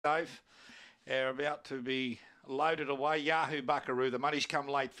Dave, are about to be loaded away. Yahoo Buckaroo, the money's come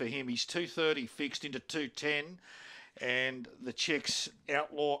late for him. He's 230 fixed into 210. And the Czech's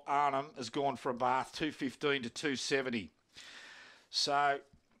Outlaw Arnhem has gone for a bath, 215 to 270. So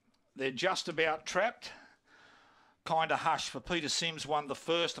they're just about trapped. Kind of hush for Peter Sims, won the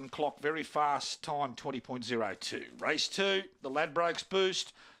first and clocked very fast time, 20.02. Race 2, the Ladbrokes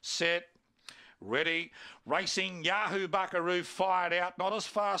boost, set, ready, racing. Yahoo Buckaroo fired out, not as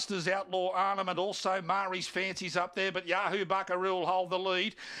fast as Outlaw Arnhem, and also Mari's Fancy's up there, but Yahoo Buckaroo will hold the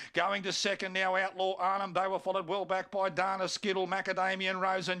lead. Going to second now, Outlaw Arnhem. They were followed well back by Dana Skittle, Macadamian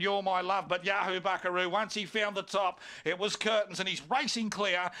Rose, and You're My Love. But Yahoo Buckaroo, once he found the top, it was curtains, and he's racing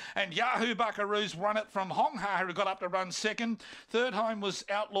clear. And Yahoo Buckaroo's run it from Hong Ha, who got up to run second. Third home was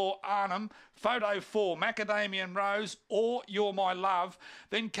Outlaw Arnhem. Photo 4, Macadamian Rose, or You're My Love.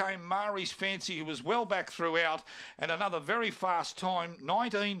 Then came Mari's Fancy, who was well back throughout, and another very fast time,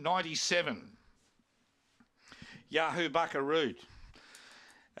 19.97. Yahoo Buckaroo.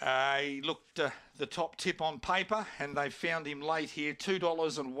 He looked the top tip on paper, and they found him late here,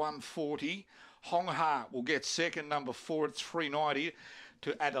 $2 and 140. Hong Ha will get second, number 4 at $3.90,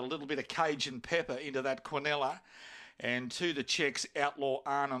 to add a little bit of Cajun pepper into that quinella. And to the Czechs, Outlaw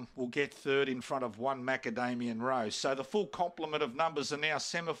Arnhem will get third in front of one Macadamian Rose. So the full complement of numbers are now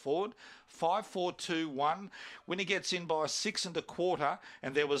semaphored, 5, 4, 2, 1. When he gets in by 6 1/4,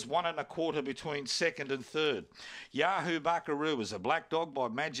 and there was 1 1/4 between second and third. Yahoo Buckaroo is a black dog by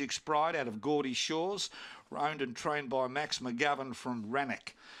Magic Sprite out of Gaudy Shores, owned and trained by Max McGovern from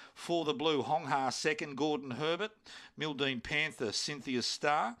Rannoch. For the blue, Hong Ha second, Gordon Herbert, Mildine Panther, Cynthia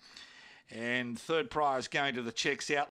Starr. And third prize going to the Czechs out.